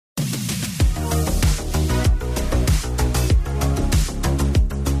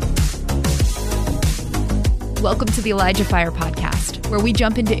Welcome to the ElijahFire podcast, where we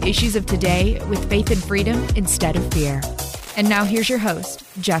jump into issues of today with faith and freedom instead of fear. And now here's your host,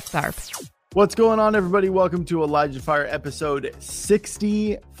 Jeff Tharp. What's going on, everybody? Welcome to ElijahFire episode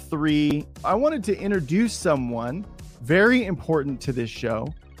 63. I wanted to introduce someone very important to this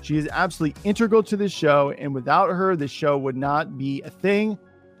show. She is absolutely integral to this show, and without her, the show would not be a thing.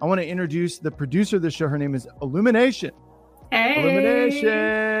 I want to introduce the producer of the show. Her name is Illumination. Hey.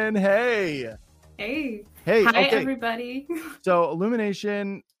 Illumination. Hey. Hey. Hey. Hi, okay. everybody. So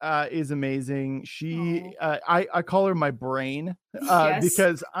Illumination is amazing. She, I call her my brain Yes.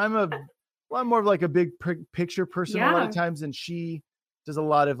 because I'm more of like a big picture person a lot of Yeah. times, and she does a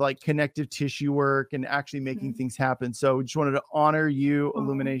lot of like connective tissue work and actually making things happen. So we just wanted to honor you,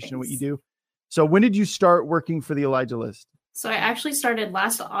 Illumination, what you thanks. do. So when did you start working for the Elijah List? So I actually started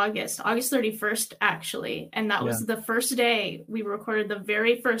last August 31st, actually. And that was the first day we recorded the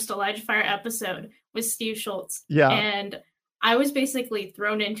very first ElijahFire episode with Steve Schultz. Yeah. And I was basically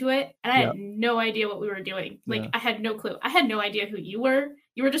thrown into it, and I had no idea what we were doing. Like, I had no clue. I had no idea who you were.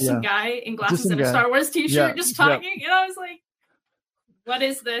 You were just some guy in glasses and a Star Wars t-shirt just talking. And I was like, what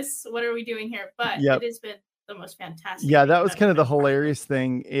is this? What are we doing here? But it has been the most fantastic. Yeah, that was kind of the hilarious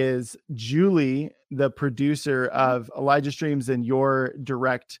thing is Julie, the producer of Elijah Streams and your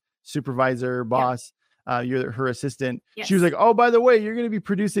direct supervisor, boss, you're her assistant. Yes. She was like, oh, by the way, you're going to be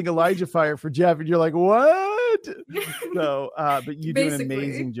producing ElijahFire for Jeff. And you're like, what? So, but you do an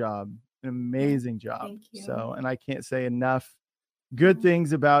amazing job, Thank you. So, and I can't say enough good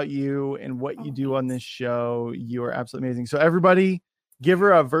things about you and what you do on this show. You are absolutely amazing. So everybody, give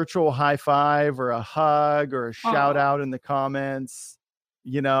her a virtual high five or a hug or a shout out in the comments.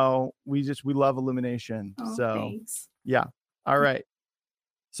 You know, we love Illumination. So Thanks. yeah. All right.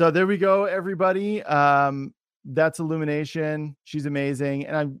 So there we go, everybody. That's Illumination. She's amazing.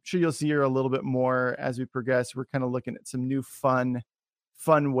 And I'm sure you'll see her a little bit more as we progress. We're kind of looking at some new fun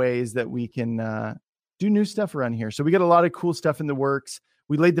ways that we can do new stuff around here. So we got a lot of cool stuff in the works.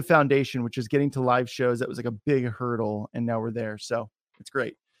 We laid the foundation, which is getting to live shows. That was like a big hurdle, and now we're there. So it's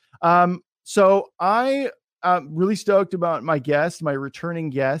great. So I really stoked about my guest, my returning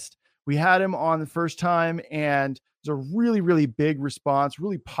guest. We had him on the first time, and it was a really, really big response,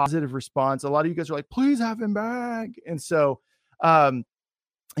 really positive response. A lot of you guys are like, please have him back. And so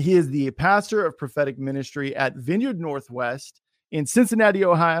he is the pastor of prophetic ministry at Vineyard Northwest in Cincinnati,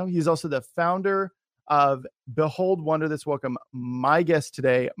 Ohio. He's also the founder of Behold Wonder. Let's welcome my guest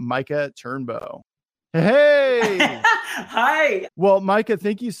today, MICAH TURNBO. Hey. Hi. Well, MICAH,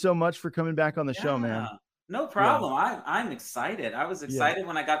 thank you so much for coming back on the show, man. No problem. I'm excited. I was excited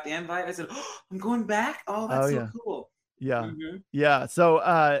when I got the invite. I said, oh, I'm going back. Oh, that's so cool. Yeah. Yeah. So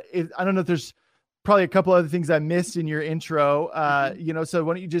I don't know if there's probably a couple other things I missed in your intro. So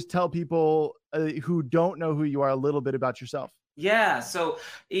why don't you just tell people who don't know who you are a little bit about yourself? Yeah. So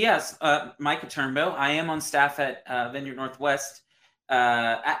yes, MICAH TURNBO. I am on staff at Vineyard Northwest.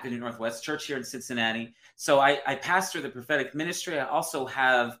 At Vineyard Northwest Church here in Cincinnati. So I pastor the prophetic ministry. I also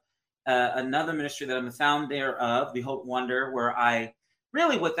have another ministry that I'm the founder of, Behold Wonder, where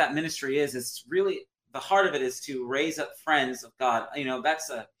what that ministry is, it's really, the heart of it is to raise up friends of God. You know, that's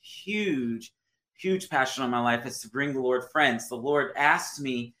a huge, huge passion on my life, is to bring the Lord friends. The Lord asked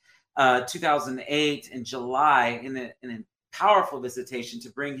me 2008 in July in a powerful visitation to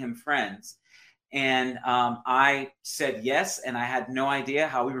bring him friends. And I said yes, and I had no idea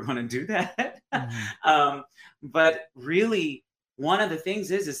how we were going to do that. But really, one of the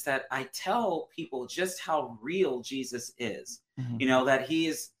things is that I tell people just how real Jesus is. You know, that he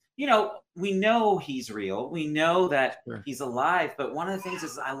is, we know he's real. We know that he's alive. But one of the things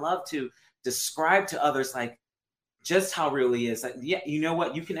is I love to describe to others, like, just how real he is. Like, yeah, you know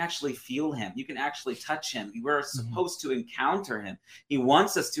what? You can actually feel him. You can actually touch him. We're supposed to encounter him. He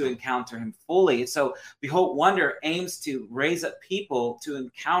wants us to encounter him fully. So Behold Wonder aims to raise up people to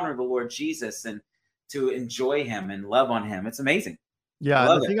encounter the Lord Jesus and to enjoy him and love on him. It's amazing.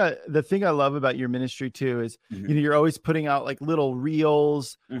 Yeah. The thing I love about your ministry too is, you're always putting out like little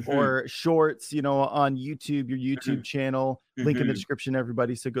reels or shorts, on YouTube, your YouTube channel, link in the description,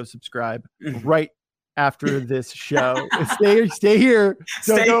 everybody. So go subscribe right after this show. Stay here.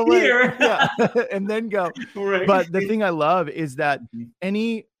 Stay here. Yeah. And then go. Right. But the thing I love is that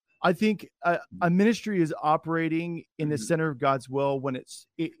I think a ministry is operating in the center of God's will when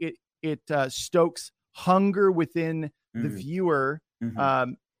it stokes hunger within the viewer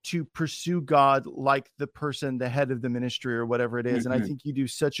to pursue God, like the person, the head of the ministry or whatever it is. And I think you do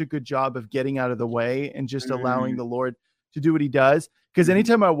such a good job of getting out of the way and just allowing the Lord to do what he does. Because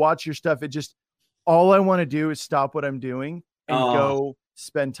anytime I watch your stuff, all I want to do is stop what I'm doing and go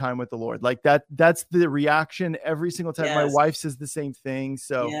spend time with the Lord. Like that's the reaction every single time. My wife says the same thing.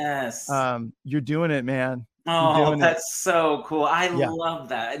 So you're doing it, man. Oh, that's so cool. I love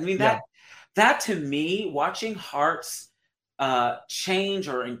that. I mean, that to me, watching hearts change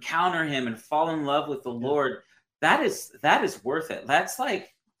or encounter him and fall in love with the Lord, that is worth it. That's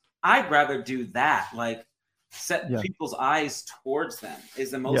like, I'd rather do that. Like, set people's eyes towards them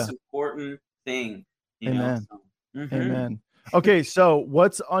is the most important thing. You know? So, Amen. Okay, so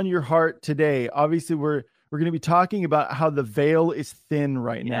what's on your heart today? Obviously, we're going to be talking about how the veil is thin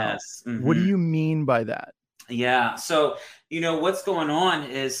right now. What do you mean by that? Yeah. So, what's going on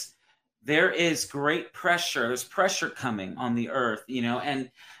is there is great pressure. There's pressure coming on the earth, and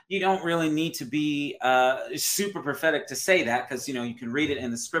you don't really need to be super prophetic to say that, because, you can read it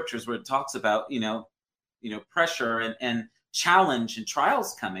in the scriptures where it talks about, pressure and challenge and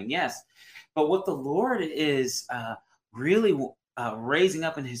trials coming. Yes. But what the Lord is really raising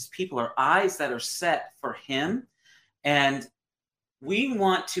up in his people are eyes that are set for him. And we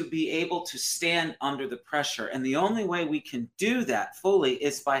want to be able to stand under the pressure. And the only way we can do that fully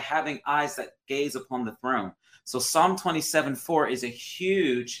is by having eyes that gaze upon the throne. So Psalm 27:4 is a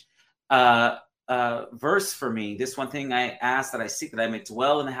huge verse for me. This one thing I ask, that I seek, that I may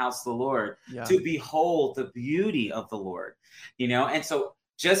dwell in the house of the Lord, to behold the beauty of the Lord. And so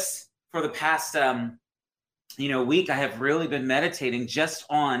just for the past week, I have really been meditating just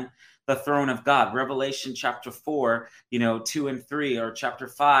on the throne of God. Revelation chapter 4, 2 and 3, or chapter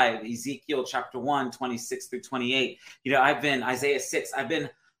 5, Ezekiel chapter 1, 26 through 28. I've been Isaiah 6. I've been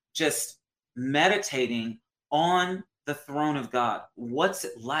just meditating on the throne of God. What's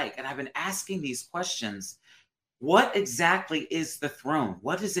it like? And I've been asking these questions. What exactly is the throne?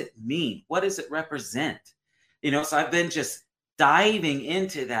 What does it mean? What does it represent? So I've been just diving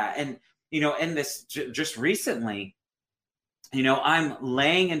into that. And, and this just recently, I'm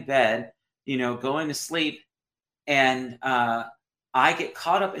laying in bed, going to sleep, and I get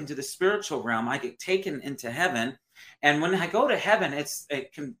caught up into the spiritual realm. I get taken into heaven. And when I go to heaven,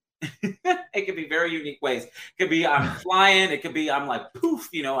 it can be very unique ways. It could be I'm flying. It could be I'm like poof,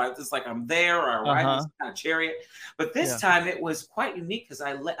 it's like I'm there, or I ride this kind of chariot. But this time it was quite unique, because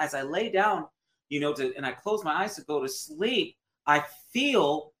as I lay down, and I close my eyes to go to sleep, I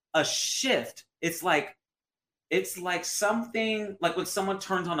feel a shift. It's like something, like when someone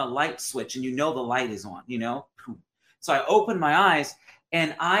turns on a light switch and the light is on, So I open my eyes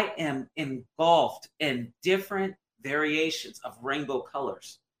and I am engulfed in different variations of rainbow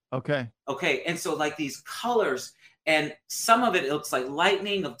colors. Okay. And so like these colors, and some of it looks like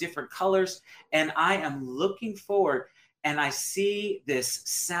lightning of different colors. And I am looking forward, and I see this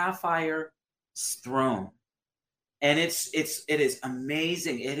sapphire throne. And it is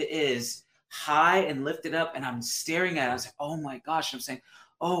amazing. It is high and lifted up, and I'm staring at it. I was like, oh my gosh. I'm saying,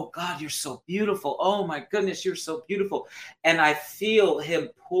 oh God, you're so beautiful. Oh my goodness, you're so beautiful. And I feel him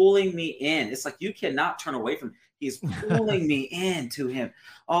pulling me in. It's like, you cannot turn away from him. He's pulling me into him.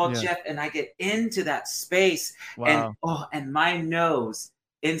 Oh, Jeff. And I get into that space. Wow. And my nose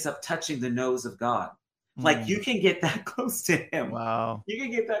ends up touching the nose of God. Like, you can get that close to him. Wow. You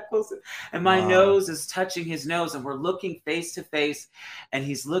can get that close to him. And my nose is touching his nose, and we're looking face to face, and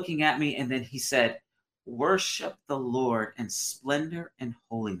he's looking at me. And then he said, worship the Lord in splendor and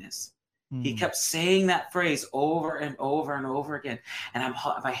holiness. He kept saying that phrase over and over and over again. And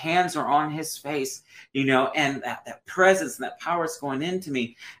my hands are on his face, and that presence and that power is going into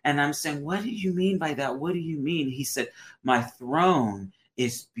me. And I'm saying, what do you mean by that? What do you mean? He said, my throne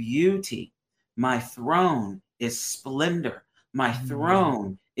is beauty. My throne is splendor. My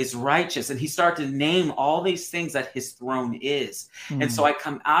throne is righteous. And he started to name all these things that his throne is. And so I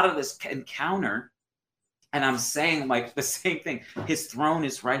come out of this encounter, and I'm saying like the same thing. His throne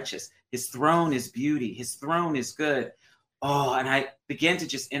is righteous. His throne is beauty. His throne is good. And I began to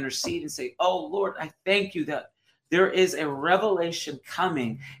just intercede and say, oh Lord, I thank you that there is a revelation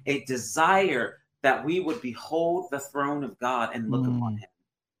coming, a desire that we would behold the throne of God and look upon him.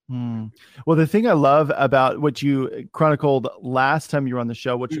 Well, the thing I love about what you chronicled last time you were on the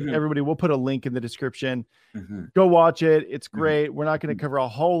show, which everybody, we'll put a link in the description. Go watch it. It's great. We're not going to cover a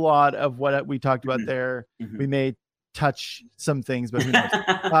whole lot of what we talked about there. We may touch some things, but who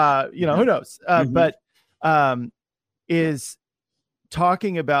knows? Who knows? But is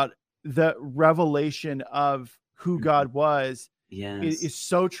talking about the revelation of who God was is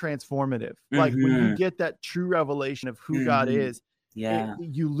so transformative. Like when you get that true revelation of who God is,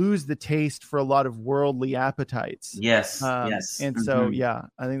 you lose the taste for a lot of worldly appetites. Yes. And so,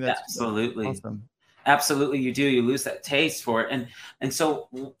 I think that's absolutely awesome. Absolutely. You do. You lose that taste for it. And so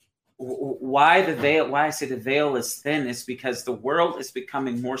why the veil, why I say the veil is thin is because the world is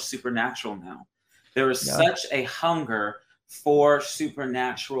becoming more supernatural now. There is such a hunger for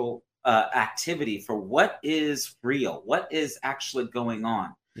supernatural activity, for what is real, what is actually going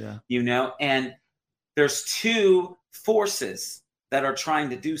on. And there's two forces that are trying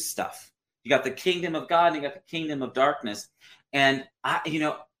to do stuff. You got the kingdom of God and you got the kingdom of darkness. And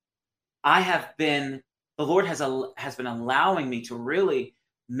the Lord has been allowing me to really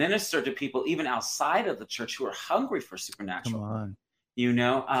minister to people even outside of the church who are hungry for supernatural. Come on.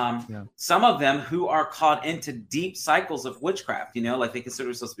 Some of them who are caught into deep cycles of witchcraft, like they consider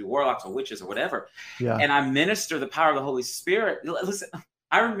themselves to be warlocks or witches or whatever. And I minister the power of the Holy Spirit. Listen,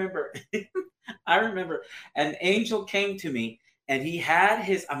 I remember an angel came to me and he had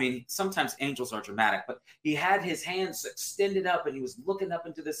sometimes angels are dramatic, but he had his hands extended up and he was looking up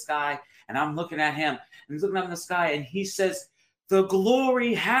into the sky, and I'm looking at him and he's looking up in the sky, and he says, "The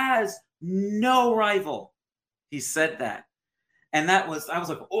glory has no rival." He said that. And I was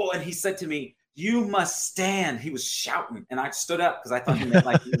like, oh, and he said to me, "You must stand." He was shouting, and I stood up because I thought he meant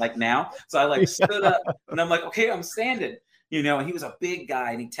like now. So I stood up, and I'm like, okay, I'm standing, and he was a big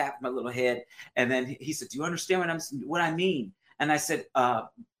guy, and he tapped my little head. And then he said, "Do you understand what I mean?" And I said,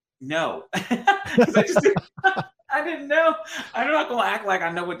 "No." I didn't know. I'm not going to act like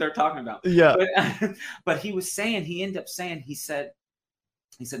I know what they're talking about. Yeah. But he ended up saying, he said,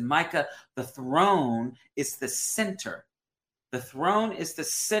 "Micah, the throne is the center. The throne is the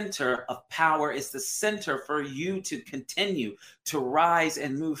center of power. It's the center for you to continue to rise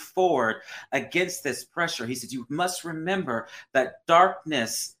and move forward against this pressure." He said, "You must remember that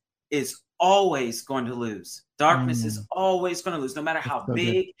darkness is always going to lose. Darkness is always going to lose, no matter how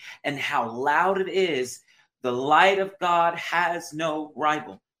big and how loud it is. The light of God has no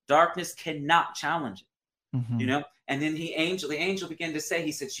rival. Darkness cannot challenge it." And then the angel began to say,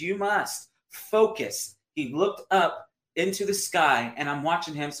 he said, "You must focus." He looked up into the sky, and I'm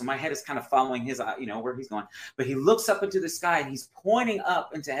watching him, so my head is kind of following his, where he's going. But he looks up into the sky, and he's pointing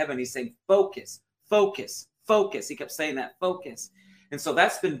up into heaven. He's saying, "Focus, focus, focus." He kept saying that, focus. And so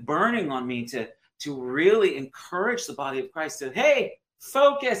that's been burning on me to really encourage the body of Christ to, hey,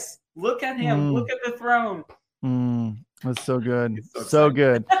 focus, look at him, look at the throne. That's so good. So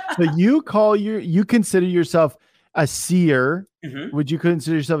good. So you consider yourself a seer. Would you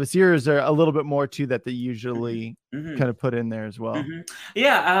consider yourself a seer? Or is there a little bit more to that usually kind of put in there as well?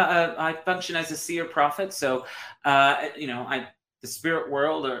 Yeah, I function as a seer prophet. So, the spirit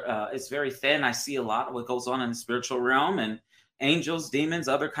world is very thin. I see a lot of what goes on in the spiritual realm, and angels, demons,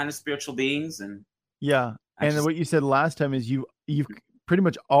 other kind of spiritual beings. And what you said last time is you've pretty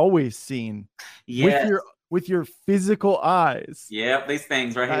much always seen with your physical eyes. Yeah, these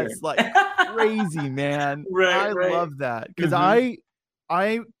things right here. That's like crazy, man. I love that because I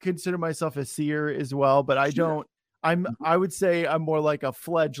consider myself a seer as well, but I don't. I would say I'm more like a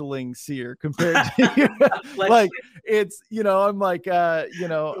fledgling seer compared to you. Like it's I'm like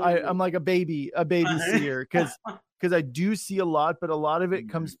I'm like a baby seer because I do see a lot, but a lot of it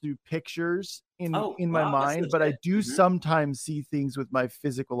comes through pictures in my mind. But I do sometimes see things with my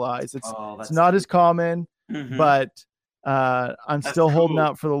physical eyes. It's not as common, but I'm still holding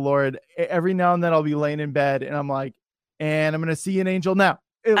out for the Lord. Every now and then I'll be laying in bed and I'm like, and I'm going to see an angel now.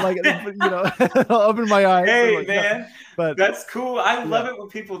 I'll open my eyes. Hey, man, but that's cool. I love it when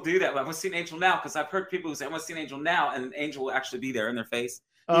people do that. I'm going to see an angel now, because I've heard people who say, "I'm going to see an angel now," and an angel will actually be there in their face.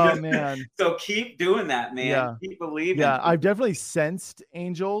 Man. So keep doing that, man. Yeah. Keep believing. Yeah, I've definitely sensed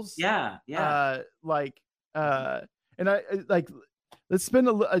angels. Yeah. And I let's spend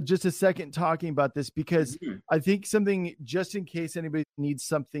just a second talking about this, because I think something, just in case anybody needs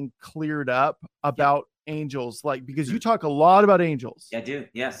something cleared up about angels, because you talk a lot about angels. I do.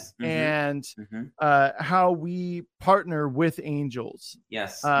 Yes. And how we partner with angels.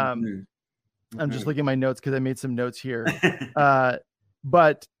 Yes. I'm just looking at my notes because I made some notes here.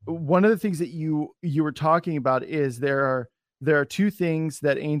 But one of the things that you were talking about is there are two things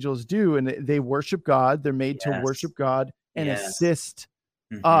that angels do, and they worship God. They're made to worship God and assist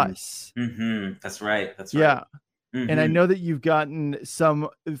us. That's right. Yeah. And I know that you've gotten some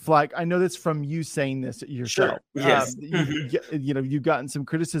flack. I know that's from you saying this yourself. Sure. Yes. You've gotten some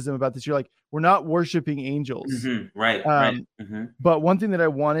criticism about this. You're like, we're not worshiping angels. Right. But one thing that I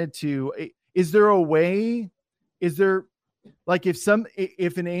wanted to, is there a way, if an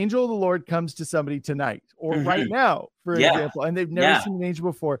angel of the Lord comes to somebody tonight or right now, for example, and they've never seen an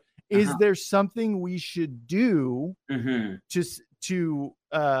angel before, is there something we should do to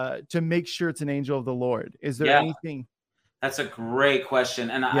make sure it's an angel of the Lord? Is there anything? That's a great question.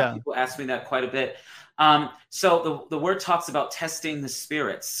 And people ask me that quite a bit. So the word talks about testing the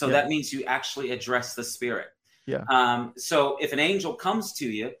spirits. So that means you actually address the spirit. Yeah. So if an angel comes to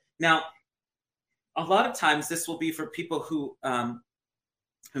you, now, a lot of times this will be for people who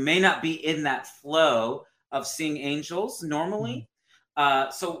may not be in that flow of seeing angels normally.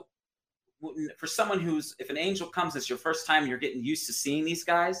 So for someone if an angel comes, it's your first time, you're getting used to seeing these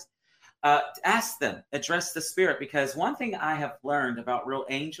guys, ask them, address the spirit, because one thing I have learned about real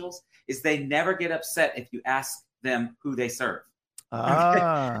angels is they never get upset if you ask them who they serve.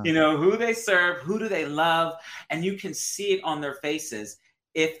 You know, who they serve, who do they love, and you can see it on their faces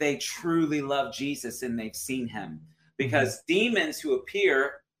if they truly love Jesus and they've seen him. Because demons who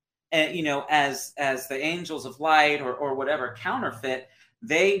appear, you know, as the angels of light or whatever, counterfeit,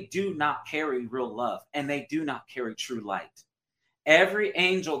 they do not carry real love, and they do not carry true light. Every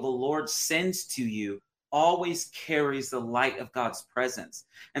angel the Lord sends to you always carries the light of God's presence.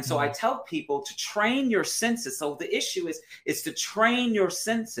 And so I tell people to train your senses. So the issue is to train your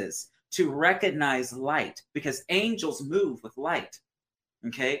senses to recognize light, because angels move with light.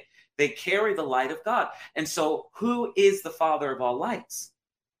 Okay. They carry the light of God. And so who is the Father of all lights?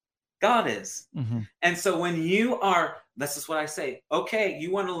 God is. And so when you are, this is what I say, okay,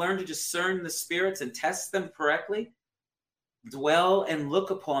 you want to learn to discern the spirits and test them correctly, dwell and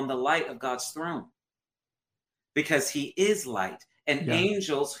look upon the light of God's throne, because he is light, and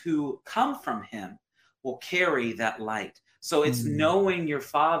angels who come from him will carry that light. So it's knowing your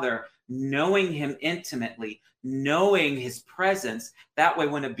Father, knowing him intimately, knowing his presence. That way,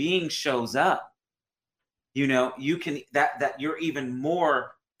 when a being shows up, you know, you can, that you're even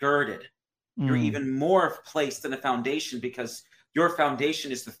more girded. You're even more placed in a foundation, because your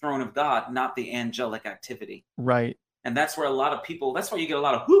foundation is the throne of God, not the angelic activity. Right. And that's where a lot of people, that's why you get a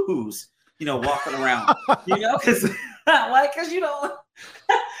lot of woo-hoos, you know, walking around, you know, because you know,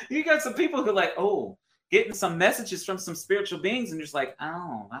 you got some people who are like, oh, getting some messages from some spiritual beings, and you're just like,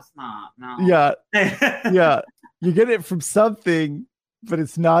 oh, that's not, no. Yeah. Yeah. You get it from something, but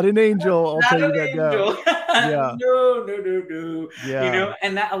it's not an angel. I'll tell you that now. Yeah. No. Yeah. You know,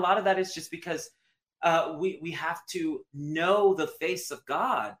 and that a lot of that is just because we have to know the face of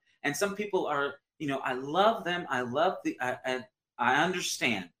God. And some people are, you know, I love them. I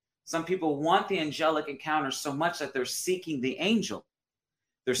understand. Some people want the angelic encounter so much that they're seeking the angel.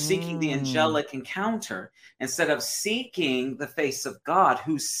 They're seeking the angelic encounter instead of seeking the face of God,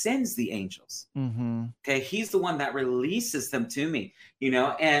 who sends the angels. Okay, he's the one that releases them to me, you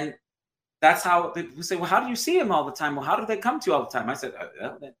know, and that's how people say, well, how do you see him all the time? Well, how do they come to you all the time? I said,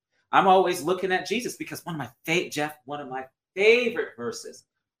 I'm always looking at Jesus, because one of my favorite verses,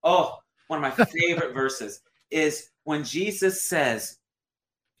 one of my favorite verses is when Jesus says,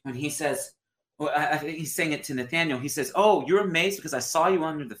 when he says, well, I think he's saying it to Nathaniel. He says, oh, you're amazed because I saw you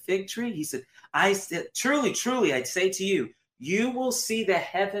under the fig tree. He said, I said, truly, truly, I'd say to you, you will see the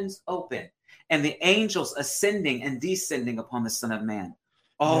heavens open and the angels ascending and descending upon the Son of Man.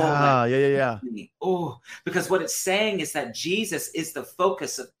 Oh, yeah. Oh, because what it's saying is that Jesus is the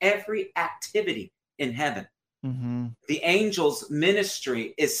focus of every activity in heaven. The angels'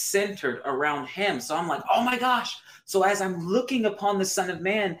 ministry is centered around him. So I'm like, oh my gosh. So as I'm looking upon the Son of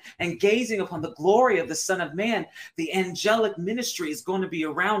Man and gazing upon the glory of the Son of Man, the angelic ministry is going to be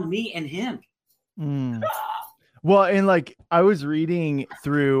around me and him. Well, and like I was reading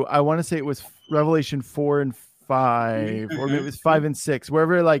through, I want to say it was Revelation 4 and 5, or maybe it was 5 and 6,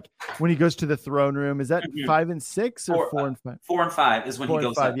 wherever, like when he goes to the throne room. Is that 5 and 6 or 4 and 5? 4 and 5 is when he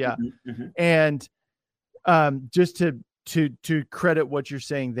goes up. Yeah. And just to credit what you're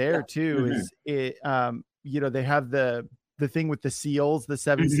saying there too, is it, you know, they have the thing with the seals, the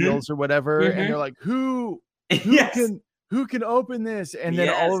 7 seals or whatever, and they're like, who can open this? And then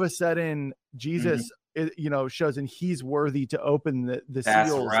all of a sudden Jesus you know, shows, and he's worthy to open the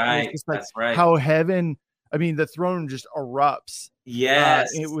seals. Right. It's just like That's right. How heaven, I mean, the throne just erupts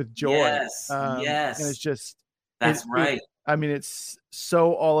with joy. And it's just, that's right. I mean, it's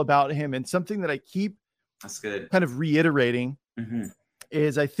so all about him. And something that I keep kind of reiterating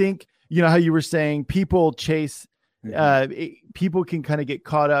is, I think, you know, how you were saying people chase, people can kind of get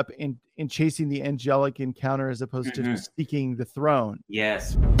caught up in chasing the angelic encounter as opposed to just seeking the throne.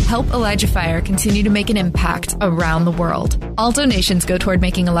 Yes. Help ElijahFire continue to make an impact around the world. All donations go toward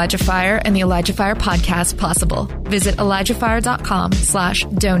making ElijahFire and the ElijahFire podcast possible. Visit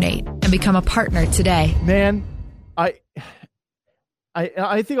ElijahFire.com/donate and become a partner today. Man,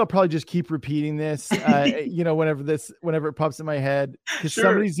 I think I'll probably just keep repeating this, you know, whenever it pops in my head, because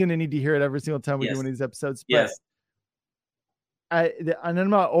somebody's going to need to hear it every single time we do one of these episodes. But and I'm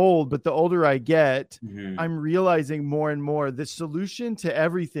not old, but the older I get, I'm realizing more and more the solution to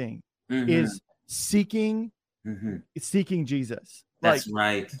everything is seeking Jesus. That's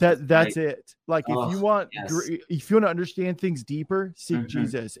right. That's it. Like if you want to understand things deeper, seek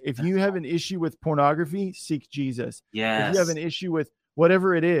Jesus. If you have an issue with pornography, seek Jesus. Yes. If you have an issue with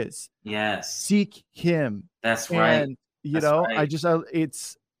whatever it is, seek him. That's right. And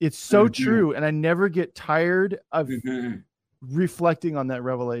it's so true. And I never get tired of reflecting on that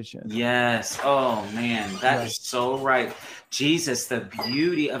revelation. Yes. Oh man, that is so right. Jesus, the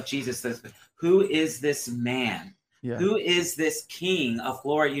beauty of Jesus. Who is this man? Yeah. Who is this King of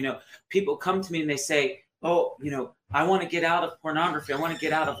glory? You know, people come to me and they say, oh, you know, I want to get out of pornography. I want to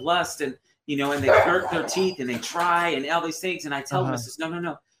get out of lust. And, you know, and they hurt their teeth and they try and all these things. And I tell them, I says,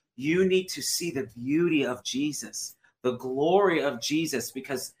 no. You need to see the beauty of Jesus, the glory of Jesus,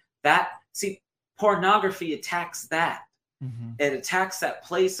 because pornography attacks that. It attacks that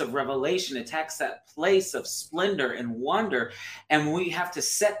place of revelation, attacks that place of splendor and wonder. And we have to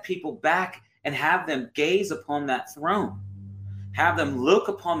set people back and have them gaze upon that throne. Have them look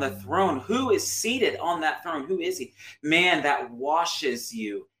upon the throne. Who is seated on that throne? Who is he? Man, that washes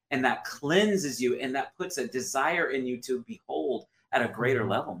you and that cleanses you and that puts a desire in you to behold at a greater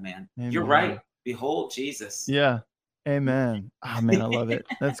level, man. Amen. You're right. Behold Jesus. Yeah. Amen. Oh man, I love it.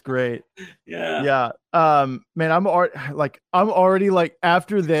 That's great. Yeah. Man, I'm already like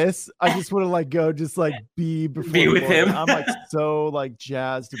after this, I just want to like go just like be with him. I'm like so like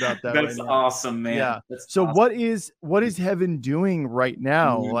jazzed about that. That's right awesome, man. Yeah. So awesome. What is heaven doing right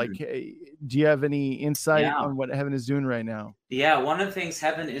now? Like, do you have any insight on what heaven is doing right now? Yeah, one of the things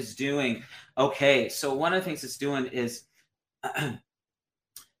heaven is doing. Okay, so one of the things it's doing is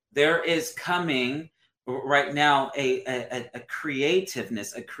there is coming right now a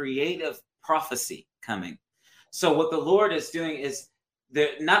creativeness, a creative prophecy coming. So what the Lord is doing is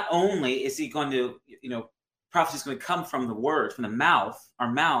that not only is he going to, prophecy is going to come from the word, from the mouth,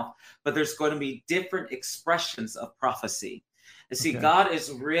 our mouth, but there's going to be different expressions of prophecy. And see, God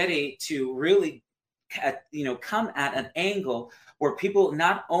is ready to really, come at an angle where people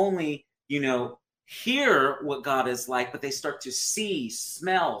not only, hear what God is like, but they start to see,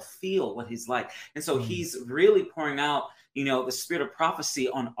 smell, feel what he's like. And so he's really pouring out, the spirit of prophecy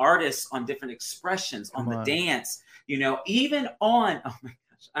on artists, on different expressions, on the dance, even on, oh my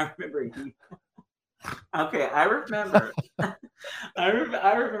gosh, I remember.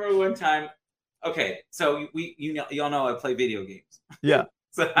 I remember one time. Okay. So y'all know I play video games. Yeah.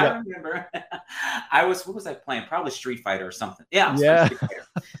 So I remember what was I playing? Probably Street Fighter or something. Yeah.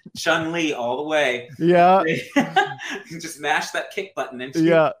 Chun-Li all the way. Yeah. Just mash that kick button and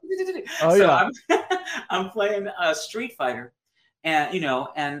I'm playing Street Fighter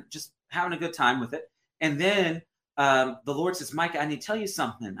and just having a good time with it. And then the Lord says, Micah, I need to tell you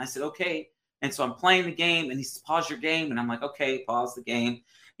something. I said, okay. And so I'm playing the game and he says, pause your game. And I'm like, okay, pause the game,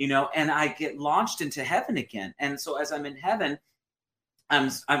 and I get launched into heaven again. And so as I'm in heaven,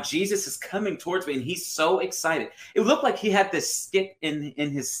 Jesus is coming towards me and he's so excited. It looked like he had this skip in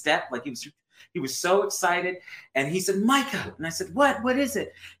his step. Like he was so excited. And he said, Micah. And I said, what is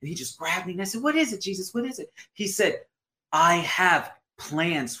it? And he just grabbed me and I said, what is it, Jesus? What is it? He said, I have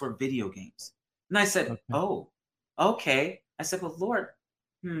plans for video games. And I said, oh, okay. I said, well, Lord,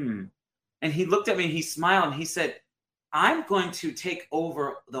 And he looked at me and he smiled and he said, I'm going to take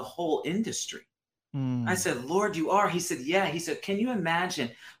over the whole industry. I said, Lord, you are? He said, yeah. He said, can you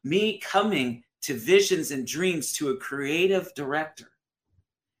imagine me coming to visions and dreams to a creative director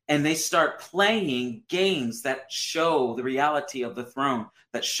and they start playing games that show the reality of the throne,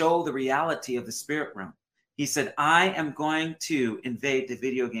 that show the reality of the spirit realm? He said, I am going to invade the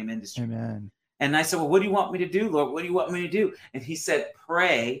video game industry. Amen. And I said, well, what do you want me to do, Lord? What do you want me to do? And he said,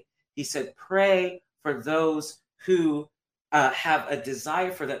 pray. He said, pray for those who have a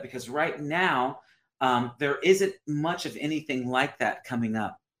desire for that, because right now, there isn't much of anything like that coming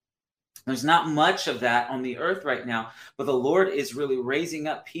up. There's not much of that on the earth right now, but the Lord is really raising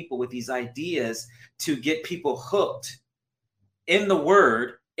up people with these ideas to get people hooked in the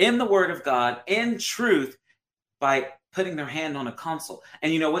word of God, in truth, by putting their hand on a console.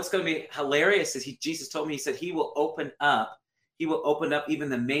 And what's going to be hilarious is Jesus told me, he said, he will open up even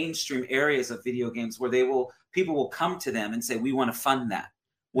the mainstream areas of video games where people will come to them and say, we want to fund that.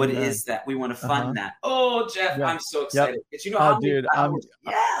 What is that? We want to fund that. Oh, Jeff, I'm so excited.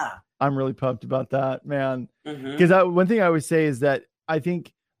 I'm really pumped about that, man. Because one thing I always say is that I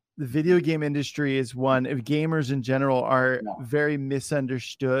think the video game industry is one, if gamers in general are very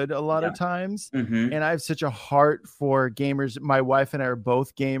misunderstood a lot of times. And I have such a heart for gamers. My wife and I are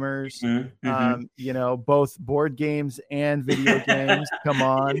both gamers, both board games and video games. Come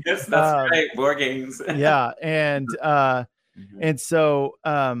on. Yes, that's right. Board games. Yeah. And so,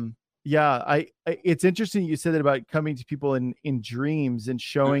 Yeah, it's interesting you said that about coming to people in dreams and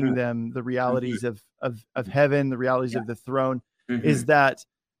showing them the realities of heaven, the realities of the throne. Is that's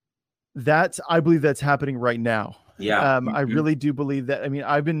I believe that's happening right now. Yeah. I really do believe that. I mean,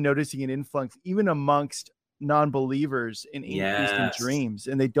 I've been noticing an influx even amongst non-believers in increase in dreams,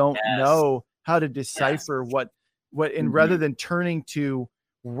 and they don't know how to decipher what and rather than turning to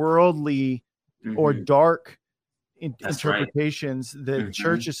worldly or dark interpretations, the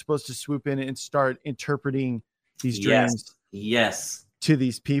church is supposed to swoop in and start interpreting these dreams to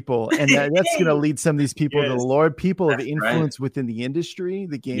these people, and that's going to lead some of these people to the Lord. People of influence within the industry,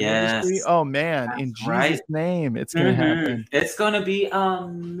 the game industry. Oh man, in Jesus' name, it's going to happen. It's going to be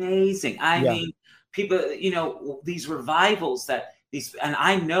amazing. I mean, people, you know, these revivals and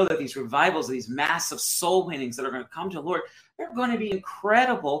I know that these revivals, these massive soul winnings that are going to come to the Lord, they're going to be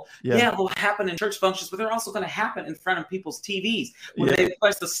incredible. Yeah, they'll happen in church functions, but they're also going to happen in front of people's TVs when they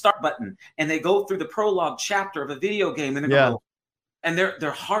press the start button and they go through the prologue chapter of a video game, and they're going to go, and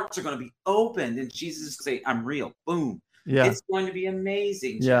their hearts are going to be opened, and Jesus is going to say, "I'm real." Boom. Yeah, it's going to be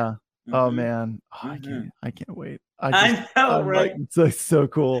amazing. Yeah. Oh man, I can't wait. I know, right? Like, it's so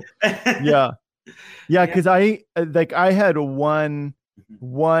cool. Yeah. Yeah, because I had one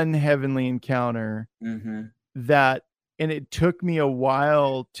heavenly encounter that, and it took me a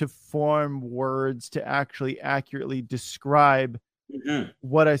while to form words to actually accurately describe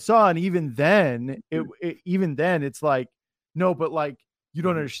what I saw, and even then, it's like, no, but like you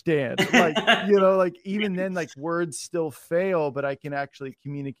don't understand, like you know, like even then, like words still fail, but I can actually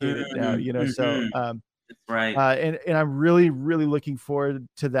communicate it now, you know. So, right, and I'm really looking forward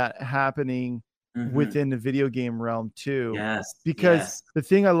to that happening within the video game realm too. Because the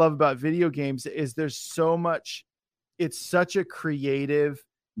thing I love about video games is there's so much, it's such a creative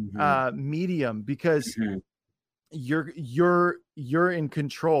medium, because you're in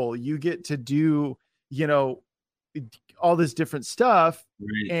control. You get to do, you know, all this different stuff,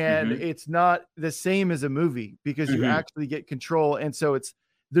 and it's not the same as a movie because you actually get control. And so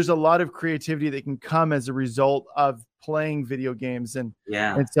there's a lot of creativity that can come as a result of playing video games. And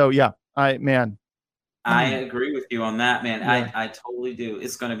so I agree with you on that, man. I totally do.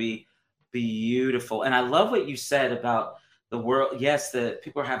 It's going to be beautiful. And I love what you said about the world. Yes, the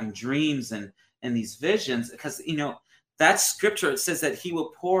people are having dreams and these visions, because, you know, that scripture, it says that he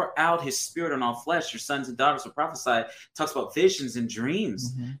will pour out his spirit on all flesh. Your sons and daughters will prophesy. It talks about visions and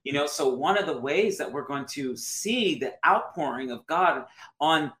dreams, you know. So one of the ways that we're going to see the outpouring of God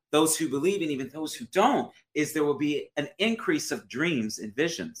on those who believe and even those who don't is there will be an increase of dreams and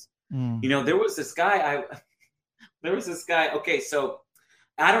visions. You know, there was this guy. Okay, so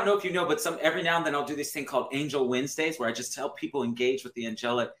I don't know if you know, but every now and then I'll do this thing called Angel Wednesdays, where I just help people engage with the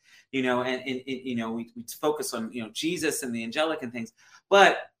angelic, you know, and you know, we focus on, you know, Jesus and the angelic and things.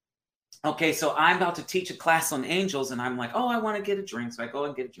 But okay, so I'm about to teach a class on angels, and I'm like, oh, I want to get a drink, so I go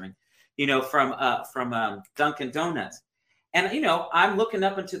and get a drink, you know, from Dunkin' Donuts, and you know, I'm looking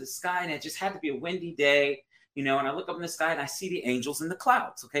up into the sky, and it just had to be a windy day. You know, and I look up in the sky and I see the angels in the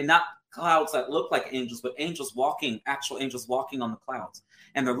clouds. Okay, not clouds that look like angels, but actual angels walking on the clouds.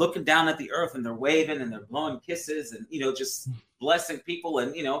 And they're looking down at the earth, and they're waving and they're blowing kisses and, you know, just blessing people,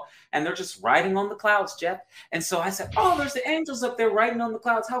 and, you know, and they're just riding on the clouds, Jeff. And so I said, oh, there's the angels up there riding on the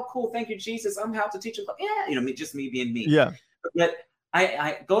clouds. How cool. Thank you, Jesus. I'm how to teach them. Yeah, you know, me being me. Yeah. But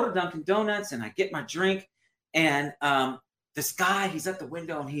I go to Dunkin' Donuts and I get my drink, and this guy, he's at the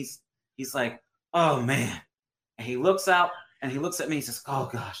window, and he's like, oh man. And he looks out and he looks at me. He says, oh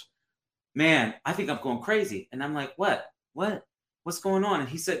gosh, man, I think I'm going crazy. And I'm like, what's going on? And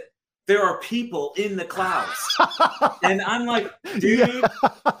he said, there are people in the clouds. And I'm like, dude,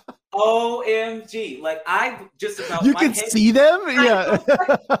 OMG. Like, I just about, you can see them. Yeah. It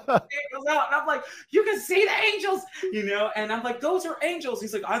goes out, and I'm like, you can see the angels, you know? And I'm like, those are angels.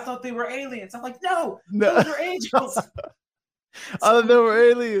 He's like, I thought they were aliens. I'm like, no. Those are angels. I don't know,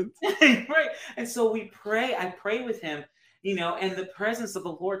 we're aliens. Right. And so I pray with him, you know, and the presence of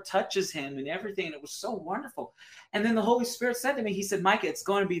the Lord touches him and everything. And it was so wonderful. And then the Holy Spirit said to me, he said, Micah, it's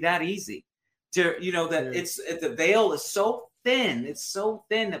going to be that easy to, you know, that the veil is so thin. It's so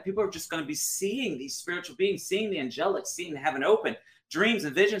thin that people are just going to be seeing these spiritual beings, seeing the angelic, seeing heaven open, dreams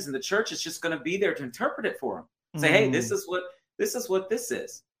and visions. And the church is just going to be there to interpret it for them. Say, hey, this is what this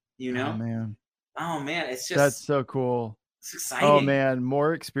is, you know? Oh man. It's just, that's so cool. It's exciting. Oh man,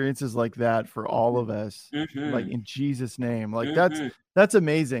 more experiences like that for all of us. Like in Jesus' name. Like that's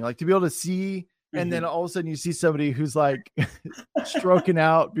amazing. Like to be able to see, and then all of a sudden you see somebody who's like stroking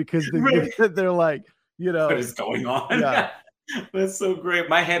out because they're like, you know, what is going on? Yeah. That's so great.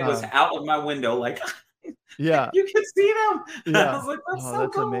 My head was out of my window, like Yeah. You can see them. Yeah. I was like,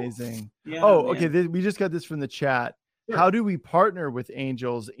 that's cool. Amazing. Yeah, okay. We just got this from the chat. Sure. How do we partner with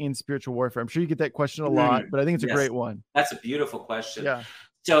angels in spiritual warfare? I'm sure you get that question a lot, but I think it's a great one. That's a beautiful question. Yeah.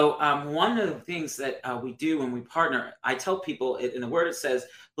 So one of the things that we do when we partner, I tell people in the word, it says,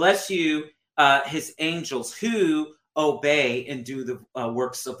 bless you, his angels who obey and do the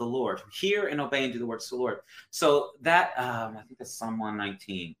works of the Lord. Hear and obey and do the works of the Lord. So that, I think that's Psalm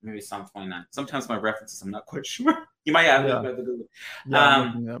 119, maybe Psalm 29. Sometimes my references, I'm not quite sure. You might have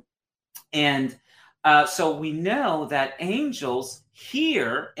it. And so we know that angels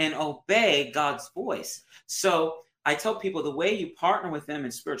hear and obey God's voice. So I tell people the way you partner with them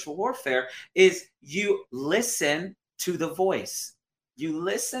in spiritual warfare is you listen to the voice. You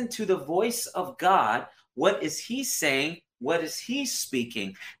listen to the voice of God. What is he saying? What is he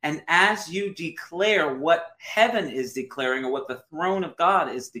speaking? And as you declare what heaven is declaring or what the throne of God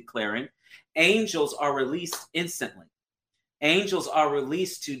is declaring, angels are released instantly. Angels are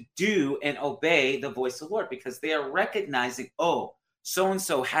released to do and obey the voice of the Lord because they are recognizing, oh,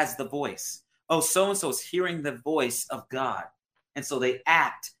 so-and-so has the voice. Oh, so-and-so is hearing the voice of God. And so they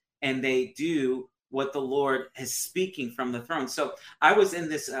act and they do what the Lord is speaking from the throne. So I was in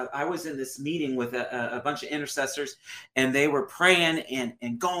this meeting with a bunch of intercessors, and they were praying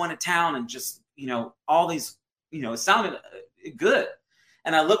and going to town and just, all these, it sounded good.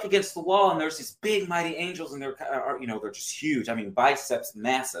 And I look against the wall, and there's these big, mighty angels, and they're just huge. I mean, biceps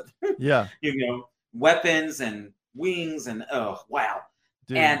massive. Yeah. Weapons and wings, and oh, wow.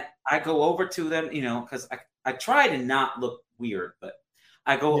 Dude. And I go over to them, because I try to not look weird, but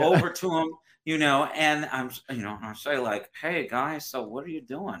I go over to them, and I'm saying like, hey guys, so what are you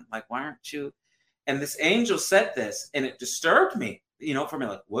doing? Like, why aren't you? And this angel said this, and it disturbed me, for me,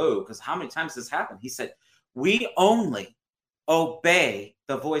 like, whoa, because how many times this happened? He said, we only obey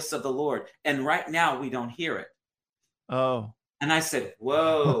the voice of the Lord, and right now we don't hear it. Oh. And I said,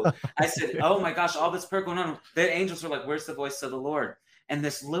 whoa. I said, oh my gosh, all this prayer going on. The angels were like, where's the voice of the Lord? And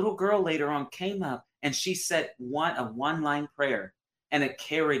this little girl later on came up, and she said a one-line prayer, and it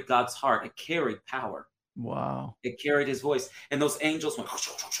carried God's heart. It carried power. Wow. It carried his voice. And those angels went,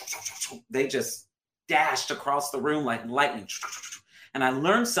 they just dashed across the room like lightning. And I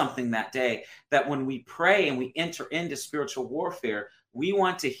learned something that day, that when we pray and we enter into spiritual warfare, we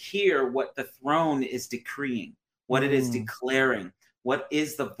want to hear what the throne is decreeing, what it is declaring, what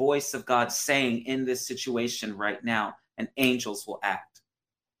is the voice of God saying in this situation right now, and angels will act.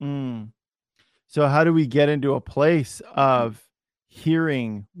 So how do we get into a place of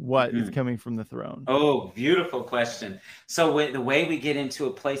hearing what is coming from the throne? Oh, beautiful question. So the way we get into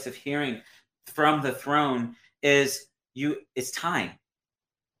a place of hearing from the throne is it's time.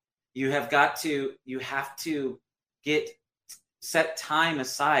 You have to set time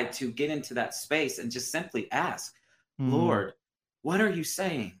aside to get into that space and just simply ask, Lord, what are you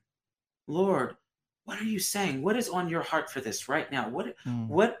saying? Lord, what are you saying? What is on your heart for this right now?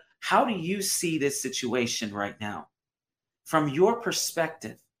 How do you see this situation right now? From your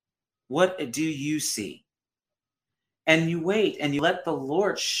perspective, what do you see? And you wait and you let the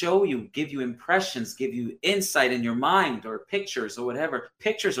Lord show you, give you impressions, give you insight in your mind or pictures or whatever.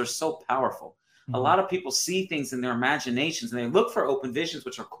 Pictures are so powerful. A lot of people see things in their imaginations, and they look for open visions,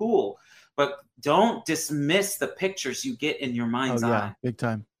 which are cool, but don't dismiss the pictures you get in your mind's eye. Big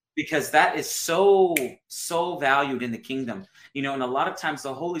time. Because that is so, so valued in the kingdom. And a lot of times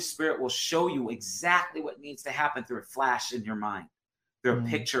the Holy Spirit will show you exactly what needs to happen through a flash in your mind, through a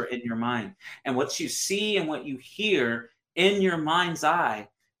picture in your mind. And what you see and what you hear in your mind's eye,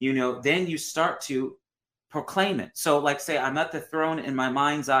 then you start to proclaim it. So like, say I'm at the throne in my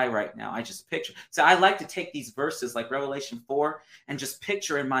mind's eye right now. I just picture. So I like to take these verses like Revelation 4 and just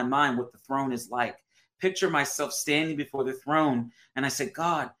picture in my mind what the throne is like. Picture myself standing before the throne. And I say,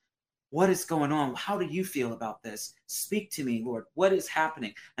 God, what is going on? How do you feel about this? Speak to me, Lord. What is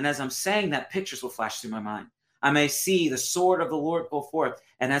happening? And as I'm saying that, pictures will flash through my mind. I may see the sword of the Lord go forth.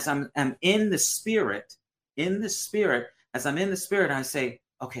 And as I'm in the spirit, as I'm in the spirit, I say,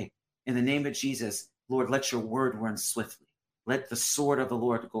 okay, in the name of Jesus, Lord, let your word run swiftly. Let the sword of the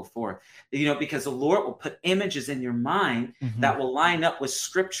Lord go forth. Because the Lord will put images in your mind that will line up with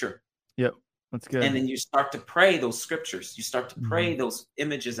scripture. Yep. That's good. And then you start to pray those scriptures. You start to pray those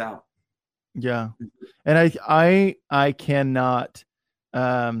images out. Yeah. And I cannot,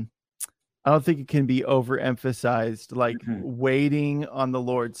 I don't think it can be overemphasized, like waiting on the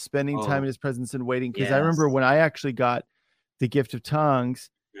Lord, spending time in his presence and waiting. Because I remember when I actually got the gift of tongues,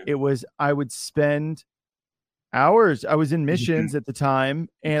 it was, I would spend hours. I was in missions at the time,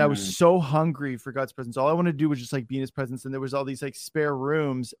 and I was so hungry for God's presence. All I wanted to do was just like be in his presence. And there was all these like spare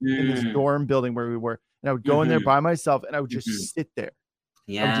rooms in this dorm building where we were. And I would go in there by myself, and I would just sit there.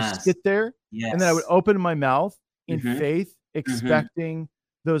 I would just sit there. And then I would open my mouth in faith, expecting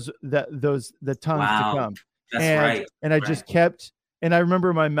the tongues to come. And I just kept, and I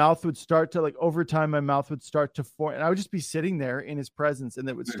remember my mouth would start to, like, over time, my mouth would start to form, and I would just be sitting there in his presence, and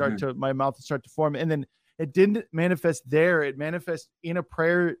it would start to, my mouth would start to form. And then it didn't manifest there. It manifested in a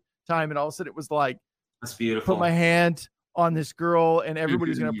prayer time. And all of a sudden it was like, that's beautiful. Put my hand on this girl, and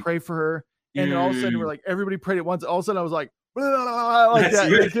everybody's going to pray for her. And then all of a sudden we're like, everybody prayed at once. All of a sudden I was like, like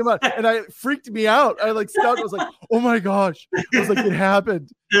that. It came out, and it freaked me out. I like stopped. I was like, oh my gosh. I was like, it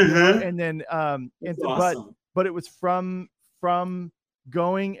happened. And then, awesome. but it was from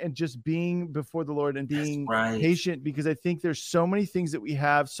going and just being before the Lord and being patient, because I think there's so many things that we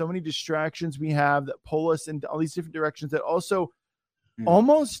have, so many distractions we have that pull us in all these different directions that also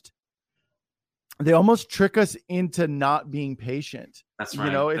almost trick us into not being patient. That's right.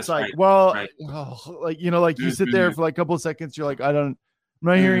 You know, it's That's like, right. well, Right. like, you know, like you sit there for like a couple of seconds, you're like, I'm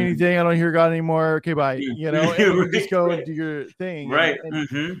not hearing anything. I don't hear God anymore. Okay, bye. You know, and you just go and do your thing. Right.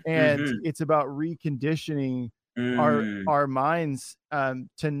 And it's about reconditioning our minds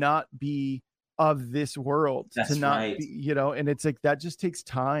to not be of this world. That's to not right. be, you know, and it's like that just takes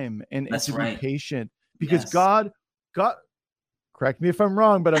time and to right. be patient, because God, correct me if I'm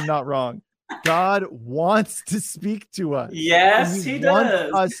wrong, but I'm not wrong. God wants to speak to us. Yes, he wants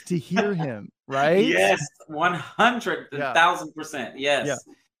does. us to hear him, right? Yes, 100,000%. Yes. Yeah.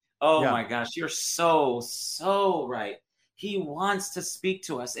 Oh my gosh, you're so right. He wants to speak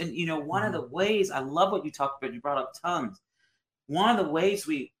to us. And you know, one of the ways, I love what you talked about, you brought up tongues. One of the ways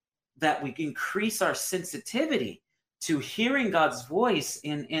that we increase our sensitivity to hearing God's voice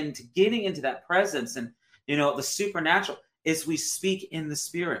and to getting into that presence and, you know, the supernatural is we speak in the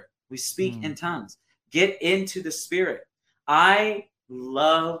Spirit. We speak in tongues. Get into the Spirit. I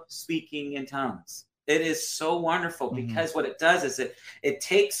love speaking in tongues. It is so wonderful because what it does is it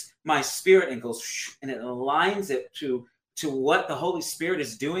takes my spirit and goes and it aligns it to what the Holy Spirit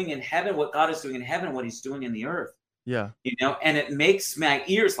is doing in heaven, what God is doing in heaven, what he's doing in the earth. Yeah. You know, and it makes my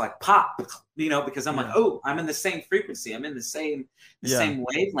ears like pop, you know, because I'm like, oh, I'm in the same frequency. I'm in the same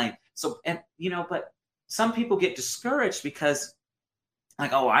wavelength. So, and you know, but some people get discouraged because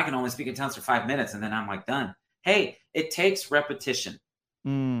like, oh, I can only speak in tongues for 5 minutes and then I'm like done. Hey, it takes repetition.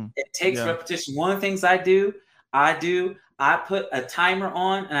 It takes repetition. One of the things I put a timer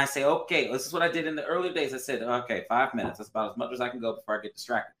on and I say, okay, this is what I did in the early days. I said, okay, 5 minutes. That's about as much as I can go before I get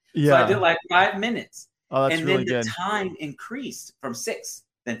distracted. So I did like 5 minutes. Oh, that's and really then good. The time increased from 6,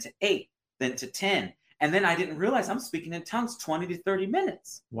 then to 8, then to 10. And then I didn't realize I'm speaking in tongues 20 to 30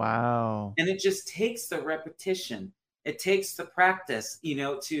 minutes. Wow. And it just takes the repetition. It takes the practice, you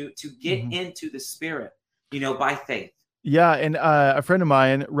know, to get into the Spirit, you know, by faith. Yeah. And a friend of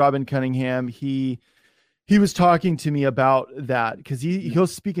mine, Robin Cunningham, he was talking to me about that because he'll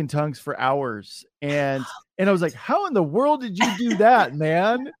speak in tongues for hours. And I was like, how in the world did you do that,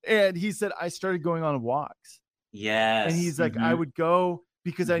 man? And he said, I started going on walks. Yes. And he's like, I would go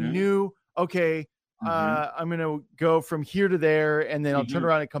because I knew, okay, I'm going to go from here to there and then I'll turn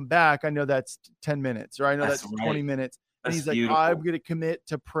around and come back. I know that's 10 minutes or I know that's 20 minutes. And he's like, I'm going to commit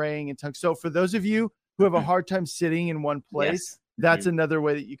to praying in tongues. So for those of you who have a hard time sitting in one place, that's another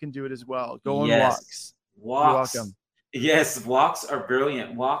way that you can do it as well. Go on walks. Walks. You're welcome. Yes, walks are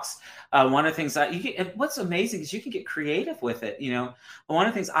brilliant. Walks. One of the things that and what's amazing is you can get creative with it. You know, one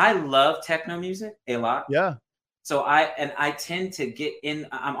of the things I love techno music a lot. Yeah. So I tend to get in.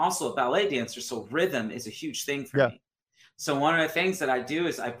 I'm also a ballet dancer, so rhythm is a huge thing for me. So one of the things that I do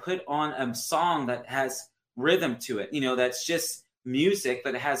is I put on a song that has rhythm to it. You know, that's just music,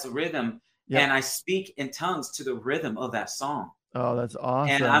 but it has a rhythm, and I speak in tongues to the rhythm of that song. Oh, that's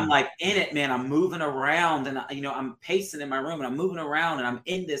awesome. And I'm like in it, man. I'm moving around and, you know, I'm pacing in my room and I'm moving around and I'm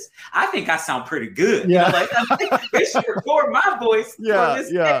in this. I think I sound pretty good. Yeah. You know, like they should record my voice for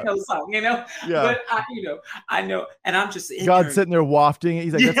this techno song, you know? Yeah. But I know. And I'm just in God's there. Sitting there wafting.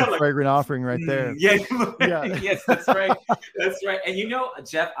 He's like, that's a fragrant offering right there. Yes, that's right. That's right. And you know,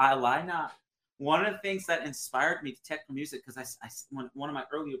 Jeff, I lie not. One of the things that inspired me to techno music, because one of my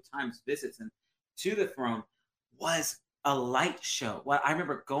earlier times visits and to the throne was a light show. Well, I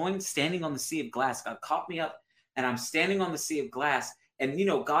remember standing on the sea of glass. God caught me up and I'm standing on the sea of glass. And, you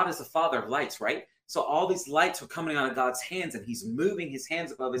know, God is the father of lights, right? So all these lights were coming out of God's hands and he's moving his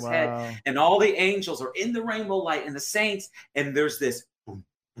hands above his head. And all the angels are in the rainbow light and the saints. And there's this boom,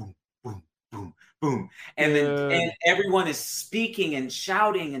 boom, boom, boom, boom. And then everyone is speaking and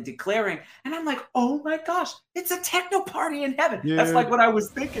shouting and declaring. And I'm like, oh my gosh, it's a techno party in heaven. Dude. That's like what I was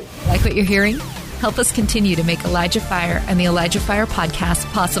thinking. Like what you're hearing? Help us continue to make ElijahFire and the ElijahFire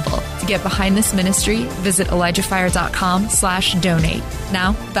podcast possible. To get behind this ministry, visit ElijahFire.com/donate.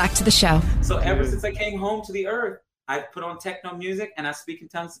 Now, back to the show. So ever since I came home to the earth, I put on techno music and I speak in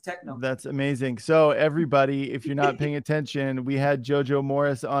tongues of techno. That's amazing. So everybody, if you're not paying attention, we had Jojo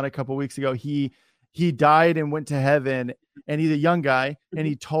Morris on a couple weeks ago. He died and went to heaven, and he's a young guy. And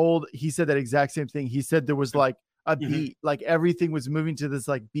he said that exact same thing. He said there was like a beat, like everything was moving to this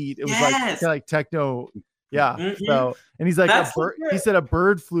like beat. It was like kind of like techno. Yeah. So, and he's like, he said a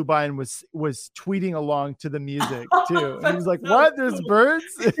bird flew by and was tweeting along to the music too. And he was like, what? There's birds?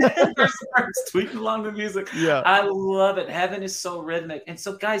 There's birds tweeting along the music. Yeah. I love it. Heaven is so rhythmic. And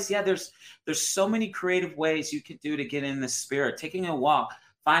so guys, there's so many creative ways you can do to get in the spirit, taking a walk,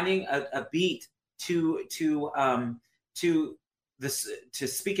 finding a beat to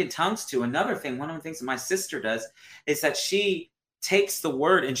speak in tongues to. Another thing, one of the things that my sister does is that she takes the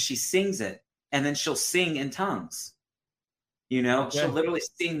word and she sings it. And then she'll sing in tongues, she'll literally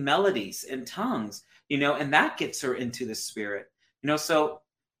sing melodies in tongues, and that gets her into the spirit, so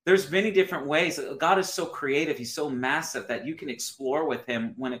there's many different ways. God is so creative. He's so massive that you can explore with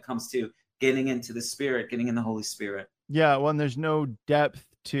him when it comes to getting into the spirit, getting in the Holy Spirit. Yeah. Well, and there's no depth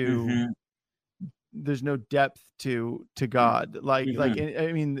to God. Like,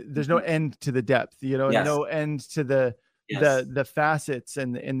 I mean, there's no end to the depth, no end to the facets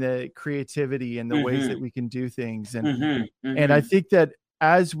and the creativity and the ways that we can do things. And and I think that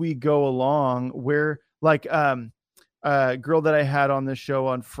as we go along, we're like a girl that I had on the show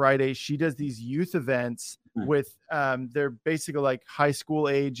on Friday, she does these youth events with they're basically like high school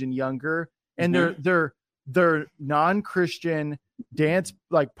age and younger, and they're non-Christian dance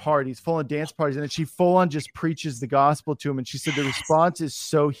like parties, full on dance parties, and then she full on just preaches the gospel to them. And she said the response is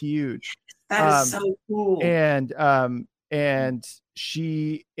so huge. That is so cool. And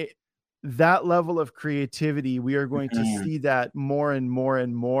that level of creativity, we are going to see that more and more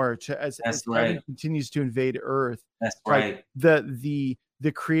and more as heaven continues to invade earth. That's right. The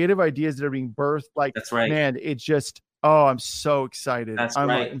creative ideas that are being birthed, like, that's right, man, it's just, I'm so excited.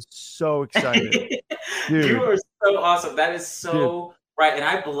 I'm so excited. Dude. You are so awesome. That is so right. And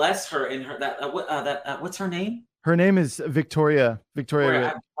I bless her in her, what's her name? Her name is Victoria.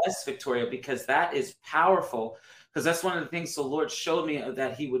 I bless Victoria because that is powerful. Because that's one of the things the Lord showed me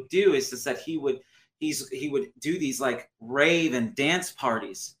that he would do is that he would do these like rave and dance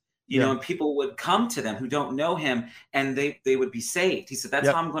parties, and people would come to them who don't know him and they would be saved. He said, that's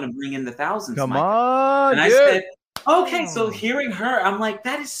how I'm going to bring in the thousands. Come on. And I said, okay. So hearing her, I'm like,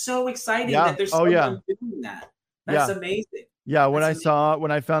 that is so exciting that there's someone doing that. That's amazing. Yeah. When I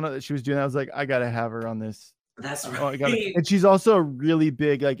found out that she was doing that, I was like, I got to have her on this. That's right. And she's also a really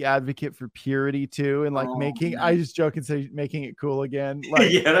big like advocate for purity too, and like I just joke and say making it cool again.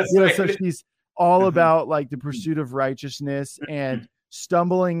 Like, that's right. So she's all about like the pursuit of righteousness and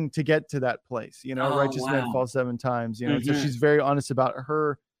stumbling to get to that place. Righteous man falls 7 times. So she's very honest about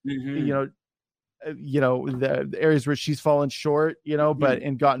her. The areas where she's fallen short. But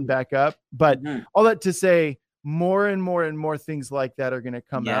and gotten back up. But all that to say, more and more and more things like that are going to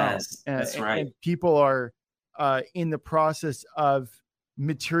come out. That's right. And people are in the process of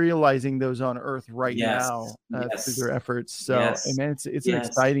materializing those on earth right now through their efforts. So, man, it's an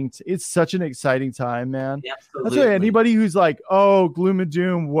exciting. It's such an exciting time, man. That's why anybody who's like, "Oh, gloom and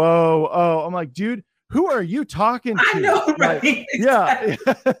doom," I'm like, dude, who are you talking to? I know, right? Like, yeah.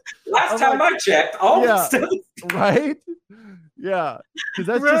 Last time I checked, all the stuff. Right. Yeah, because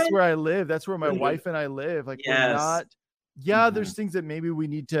that's just where I live. That's where my wife and I live. Like, we're not. Yeah, there's things that maybe we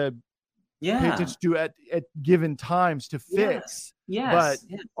need to pay attention to at given times to fix. But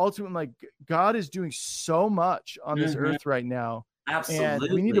ultimately, like, God is doing so much on this earth right now. Absolutely. And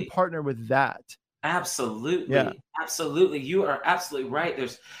we need to partner with that. Absolutely. Absolutely. You are absolutely right.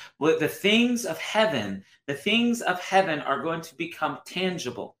 There's the things of heaven are going to become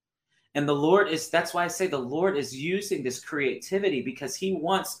tangible. And the Lord that's why I say the Lord is using this creativity because he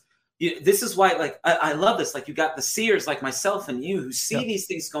wants. This is why, like, I love this. Like, you got the seers like myself and you who see these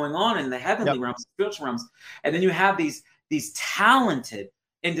things going on in the heavenly realms, spiritual realms. And then you have these talented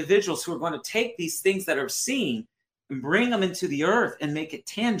individuals who are going to take these things that are seen and bring them into the earth and make it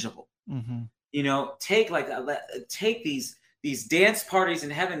tangible. Take these dance parties in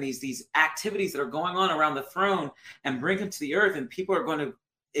heaven, these activities that are going on around the throne and bring them to the earth. And people are going to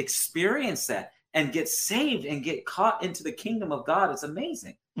experience that and get saved and get caught into the kingdom of God. It's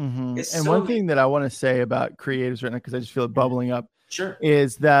amazing. And one thing that I want to say about creatives right now, because I just feel it bubbling up, sure,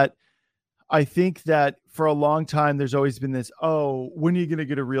 is that I think that for a long time, there's always been this, oh, when are you going to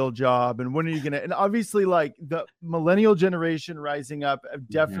get a real job? And when are you going to, and obviously like the millennial generation rising up have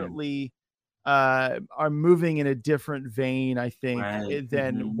definitely are moving in a different vein, I think,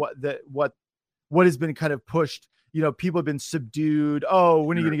 than what has been kind of pushed. You know, people have been subdued. Oh,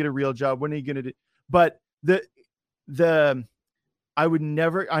 when are you going to get a real job? When are you going to do? But I would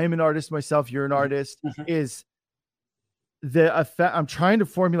never, I am an artist myself. You're an artist is the effect. I'm trying to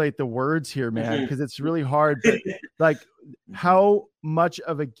formulate the words here, man, because it's really hard, but like how much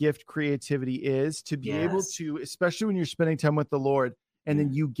of a gift creativity is to be able to, especially when you're spending time with the Lord and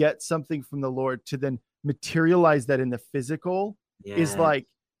then you get something from the Lord to then materialize that in the physical is like,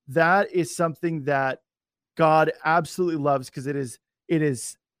 that is something that God absolutely loves because it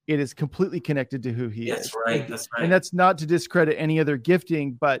is completely connected to who he is. That's right. And that's not to discredit any other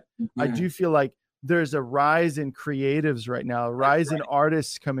gifting, but I do feel like there's a rise in creatives right now, a rise in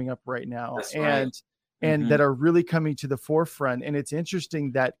artists coming up right now, and that are really coming to the forefront. And it's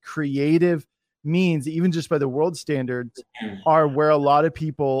interesting that creative means, even just by the world standards, are where a lot of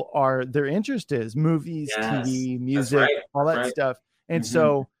people are, their interest is movies, TV, music, all that stuff. And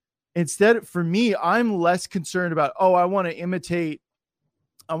so instead, for me, I'm less concerned about, oh, I want to imitate,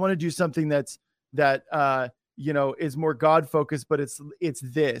 I want to do something that you know, is more God focused, but it's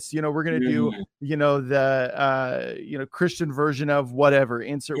this, you know, we're going to do, you know, the, you know, Christian version of whatever,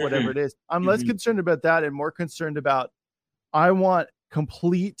 insert whatever it is. I'm less concerned about that and more concerned about, I want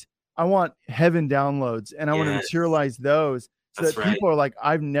heaven downloads and I want to materialize those so that people are like,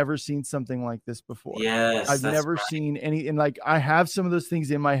 I've never seen something like this before. I've never seen any, and like, I have some of those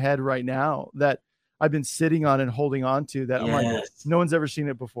things in my head right now that I've been sitting on and holding on to that I'm like, no one's ever seen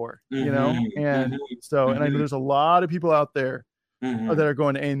it before, you know? And so, and I know there's a lot of people out there that are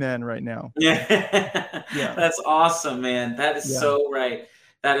going amen right now. That's awesome, man. That is so right.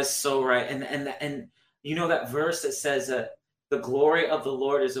 That is so right. And you know, that verse that says the glory of the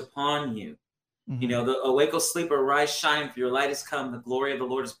Lord is upon you. You know, the awake, O sleeper, rise, shine, for your light has come. The glory of the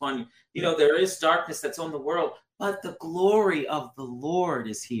Lord is upon you. You know, there is darkness that's on the world, but the glory of the Lord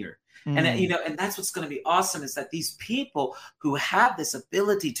is here. And, you know, and that's what's going to be awesome is that these people who have this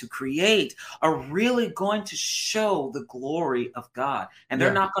ability to create are really going to show the glory of God. And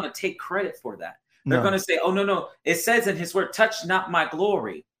they're not going to take credit for that. They're going to say, oh, no, it says in his word, touch not my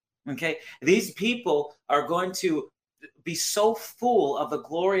glory. Okay. These people are going to be so full of the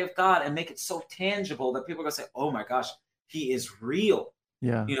glory of God and make it so tangible that people are going to say, oh my gosh, he is real.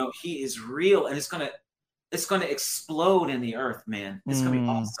 You know, he is real. And it's going to explode in the earth, man. It's going to be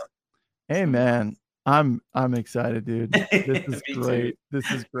awesome. Amen. I'm excited, dude. This is great.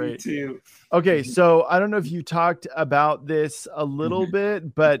 This is great. Me too. Okay, so I don't know if you talked about this a little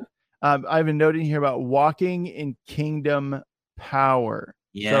bit, but I have a note in here about walking in kingdom power.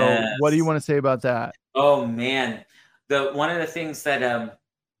 So what do you want to say about that? Oh man, one of the things that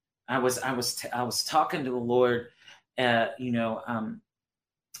I was talking to the Lord, you know,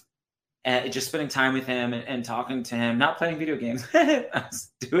 just spending time with him and talking to him, not playing video games.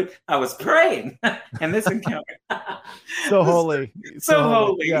 I was praying in this encounter. So holy. So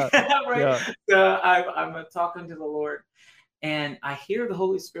holy. Yeah. So I'm talking to the Lord and I hear the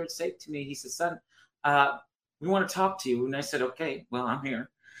Holy Spirit say to me, he says, son, we want to talk to you. And I said, okay, well, I'm here.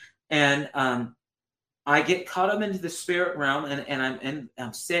 And I get caught up into the spirit realm and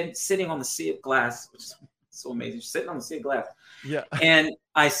I'm sitting on the sea of glass, which is so amazing. Sitting on the sea of glass. Yeah. And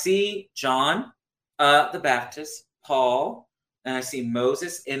I see John the Baptist, Paul, and I see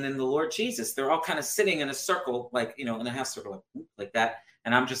Moses, and then the Lord Jesus. They're all kind of sitting in a circle, like, you know, in a half circle, like that.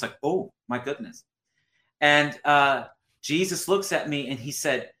 And I'm just like, oh, my goodness. And Jesus looks at me and he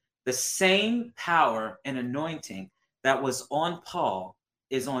said, the same power and anointing that was on Paul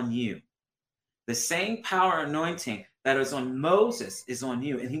is on you. The same power and anointing that is on Moses is on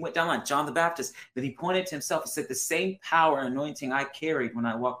you. And he went down like John the Baptist. Then he pointed to himself and said, the same power and anointing I carried when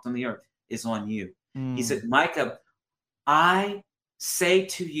I walked on the earth is on you. He said, Micah, I say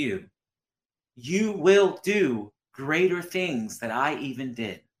to you, you will do greater things that I even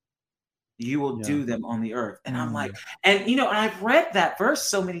did. You will do them on the earth. And I'm like, and you know, and I've read that verse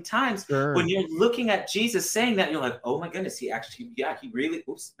so many times. When you're looking at Jesus saying that, you're like, oh my goodness, he actually, he really,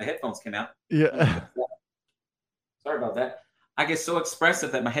 oops, my headphones came out. Yeah. Sorry about that. I get so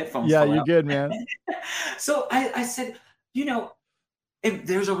expressive that my headphones you're out. good, man. So I said, you know, if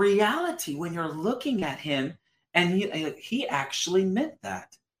there's a reality when you're looking at him and he actually meant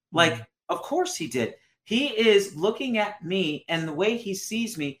that. Like, of course he did. He is looking at me and the way he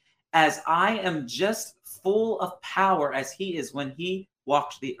sees me as I am just full of power as he is when he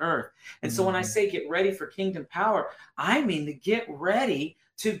walked the earth. And so when I say get ready for kingdom power, I mean to get ready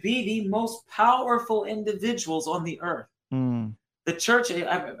to be the most powerful individuals on the earth. The church,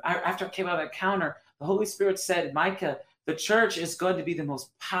 after I came out of that encounter, the Holy Spirit said, Micah, the church is going to be the most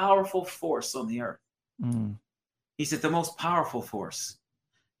powerful force on the earth. He said, the most powerful force.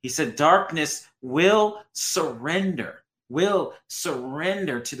 He said, darkness will surrender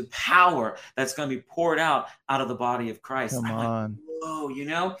to the power that's going to be poured out of the body of Christ. Come on. Like, whoa, you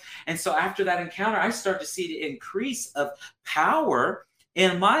know? And so after that encounter, I start to see the increase of power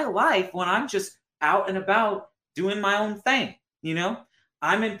in my life when I'm just out and about doing my own thing. You know,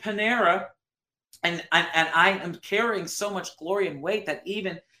 I'm in Panera and I am carrying so much glory and weight that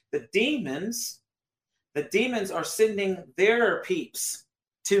even the demons are sending their peeps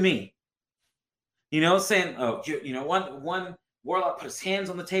to me. You know, saying, oh, you know, one warlock put his hands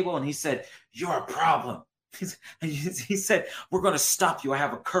on the table and he said, you're a problem. He said, we're going to stop you. I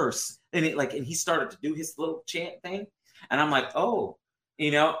have a curse. And he started to do his little chant thing. And I'm like, oh,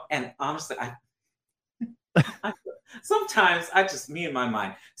 you know, and honestly, sometimes me in my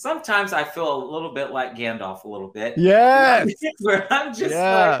mind, sometimes I feel a little bit like Gandalf a little bit. Yeah. Where I'm just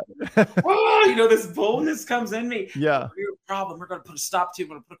like, oh, you know, this boldness comes in me. Yeah. You're a problem. We're going to put a stop to you.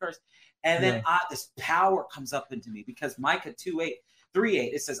 We're going to put a curse. And then this power comes up into me because Micah 3:8,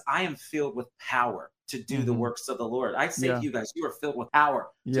 it says, I am filled with power to do the works of the Lord. I say to you guys, you are filled with power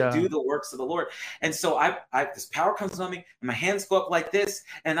to do the works of the Lord. And so I this power comes on me and my hands go up like this.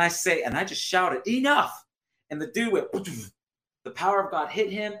 And I say, and I just shouted, enough. And the dude went, the power of God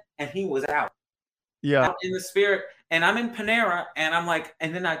hit him and he was out. Yeah. Out in the spirit. And I'm in Panera and I'm like,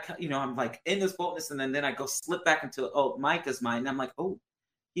 and then I'm like in this boldness. And then I go slip back into, Micah's mind. And I'm like, oh,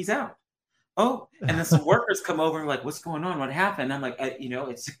 he's out. Oh, and then some workers come over and like, what's going on? What happened? I'm like,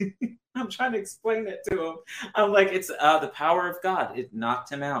 it's, I'm trying to explain it to him. I'm like, it's the power of God. It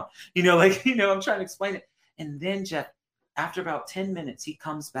knocked him out. I'm trying to explain it. And then Jeff, after about 10 minutes, he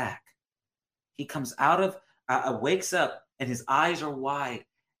comes back. He comes out of, wakes up and his eyes are wide.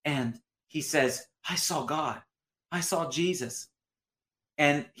 And he says, I saw God. I saw Jesus.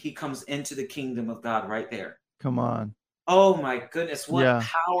 And he comes into the kingdom of God right there. Come on. Oh my goodness, what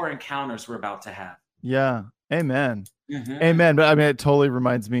power encounters we're about to have. Yeah. Amen. Amen. But I mean, it totally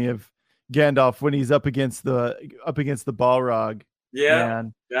reminds me of Gandalf when he's up against the Balrog. Yeah.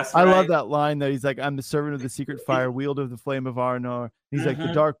 Man. That's right. I love that line though. He's like, I'm the servant of the secret fire, wielder of the flame of Arnor. He's like,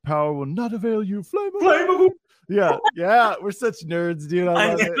 the dark power will not avail you. Flame of Yeah. We're such nerds, dude.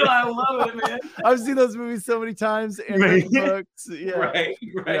 I love it, man. I've seen those movies so many times and read books. Yeah. Right.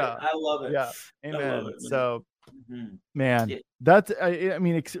 Yeah. I love it. Yeah. Amen. So man,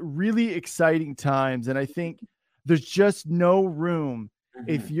 that's really exciting times. And I think there's just no room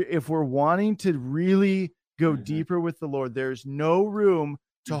if we're wanting to really go deeper with the Lord, there's no room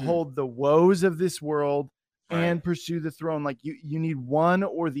to hold the woes of this world and pursue the throne. Like you need one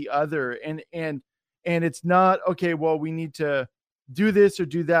or the other. And it's not, okay, well, we need to do this or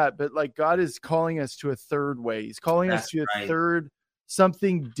do that. But like God is calling us to a third way. He's calling us to a third,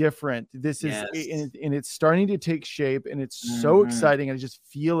 something different. This is, and it's starting to take shape and it's so exciting. I just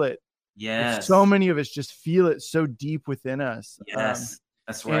feel it. Yes. So many of us just feel it so deep within us. Yes.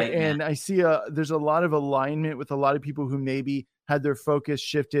 That's right. And I see there's a lot of alignment with a lot of people who maybe had their focus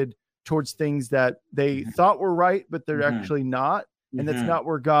shifted towards things that they thought were right, but they're actually not. And that's not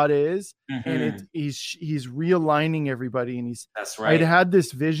where God is. And he's realigning everybody. And that's right. I'd had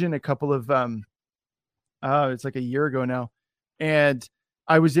this vision a couple of, it's like a year ago now. And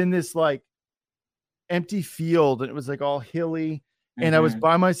I was in this like empty field and it was like all hilly and I was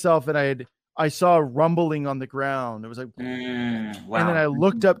by myself and I saw a rumbling on the ground. It was like, wow. And then I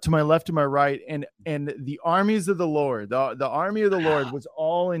looked up to my left and my right and the armies of the Lord, the army of the Lord was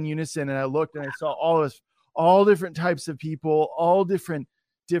all in unison. And I looked and I saw all different types of people, all different,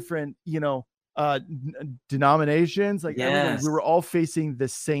 denominations, like everyone, we were all facing the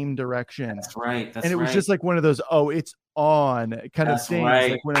same direction. That's right. And it was just like one of those, it's on kind of things.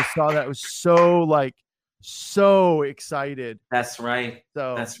 Like when I saw that, I was so excited. That's right.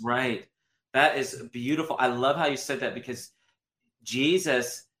 So that's right. That is beautiful. I love how you said that because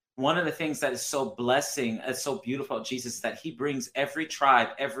Jesus, one of the things that is so blessing, it's so beautiful about Jesus, is that he brings every tribe,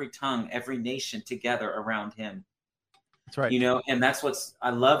 every tongue, every nation together around him. That's right. And that's I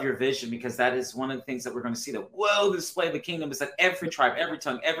love your vision because that is one of the things that we're going to see the display of the kingdom is that every tribe, every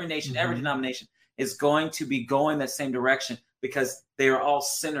tongue, every nation, every denomination is going to be going that same direction because they are all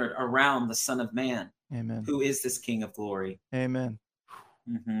centered around the Son of Man. Amen. Who is this King of glory. Amen.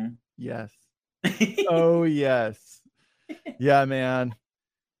 Yes. Oh, yes. Yeah, man.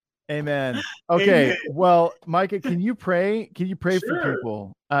 Amen. Okay. Amen. Well, Micah, can you pray? Can you pray for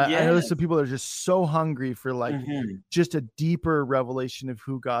people? I know there's some people that are just so hungry for like just a deeper revelation of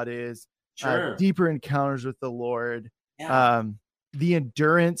who God is, deeper encounters with the Lord, the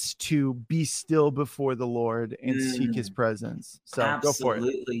endurance to be still before the Lord and seek his presence. So absolutely.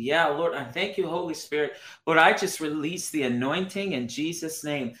 Go for it. Yeah, Lord, I thank you, Holy Spirit. Lord, I just release the anointing in Jesus'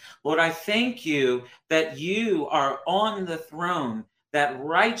 name. Lord, I thank you that you are on the throne, that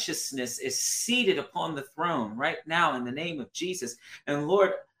righteousness is seated upon the throne right now in the name of Jesus. And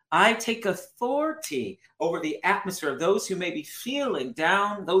Lord, I take authority over the atmosphere of those who may be feeling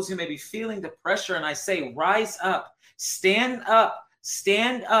down, those who may be feeling the pressure. And I say, rise up, stand up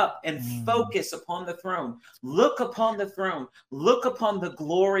and focus upon the throne. Look upon the throne. Look upon the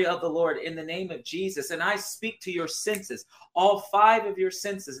glory of the Lord in the name of Jesus. And I speak to your senses, all 5 of your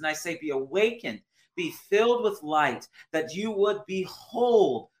senses. And I say, be awakened. Be filled with light, that you would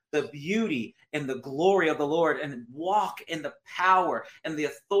behold the beauty and the glory of the Lord and walk in the power and the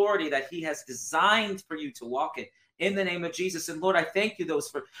authority that he has designed for you to walk in the name of Jesus. And Lord, I thank you,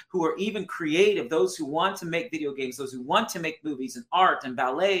 those who are even creative, those who want to make video games, those who want to make movies and art and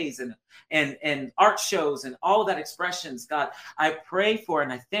ballets and art shows and all that expressions, God, I pray for,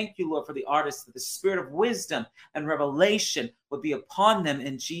 and I thank you, Lord, for the artists, that the spirit of wisdom and revelation would be upon them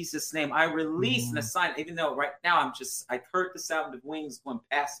in Jesus' name. I release and assign, even though right now I heard the sound of wings going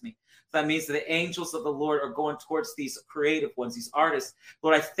past me. So that means that the angels of the Lord are going towards these creative ones, these artists. Prophecy.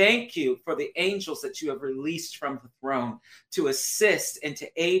 Lord, I thank you for the angels that you have released from the throne to assist and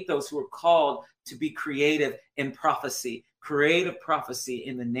to aid those who are called to be creative in prophecy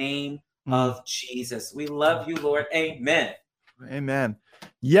in the name of Jesus. We love you, Lord. Amen. Amen.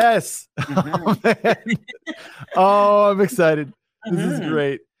 Yes. Oh, I'm excited. This is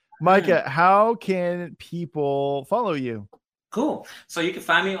great. Micah, how can people follow you? Cool. So you can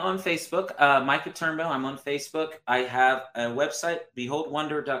find me on Facebook, Micah TURNBO. I'm on Facebook. I have a website,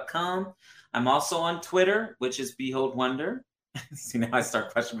 beholdwonder.com. I'm also on Twitter, which is Behold Wonder. See, now I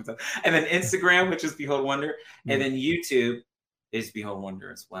start questioning myself. And then Instagram, which is Behold Wonder. And then YouTube is Behold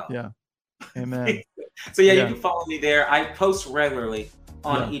Wonder as well. Yeah. Amen. So you can follow me there. I post regularly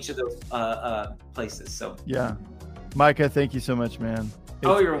on each of those places. So Micah, thank you so much, man.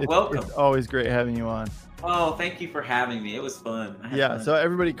 You're welcome. It's always great having you on. Oh, thank you for having me. It was fun. Fun. So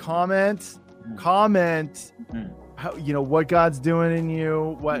everybody comment how, what God's doing in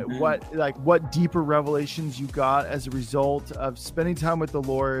you, what deeper revelations you got as a result of spending time with the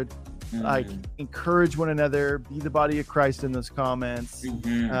Lord. Like, encourage one another, be the body of Christ in those comments.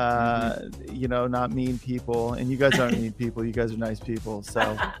 Not mean people. And you guys aren't mean people. You guys are nice people.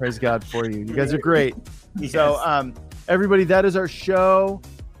 So praise God for you. You guys are great. Yes. So everybody, that is our show.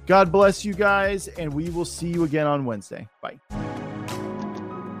 God bless you guys, and we will see you again on Wednesday. Bye.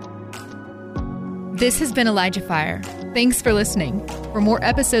 This has been ElijahFire. Thanks for listening. For more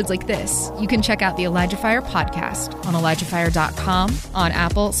episodes like this, you can check out the ElijahFire podcast on ElijahFire.com, on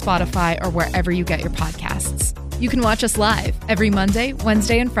Apple, Spotify, or wherever you get your podcasts. You can watch us live every Monday,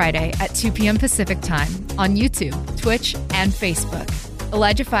 Wednesday, and Friday at 2 p.m. Pacific Time on YouTube, Twitch, and Facebook.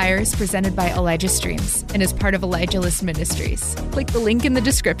 ElijahFire is presented by Elijah Streams and is part of Elijah List Ministries. Click the link in the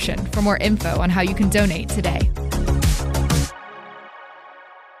description for more info on how you can donate today.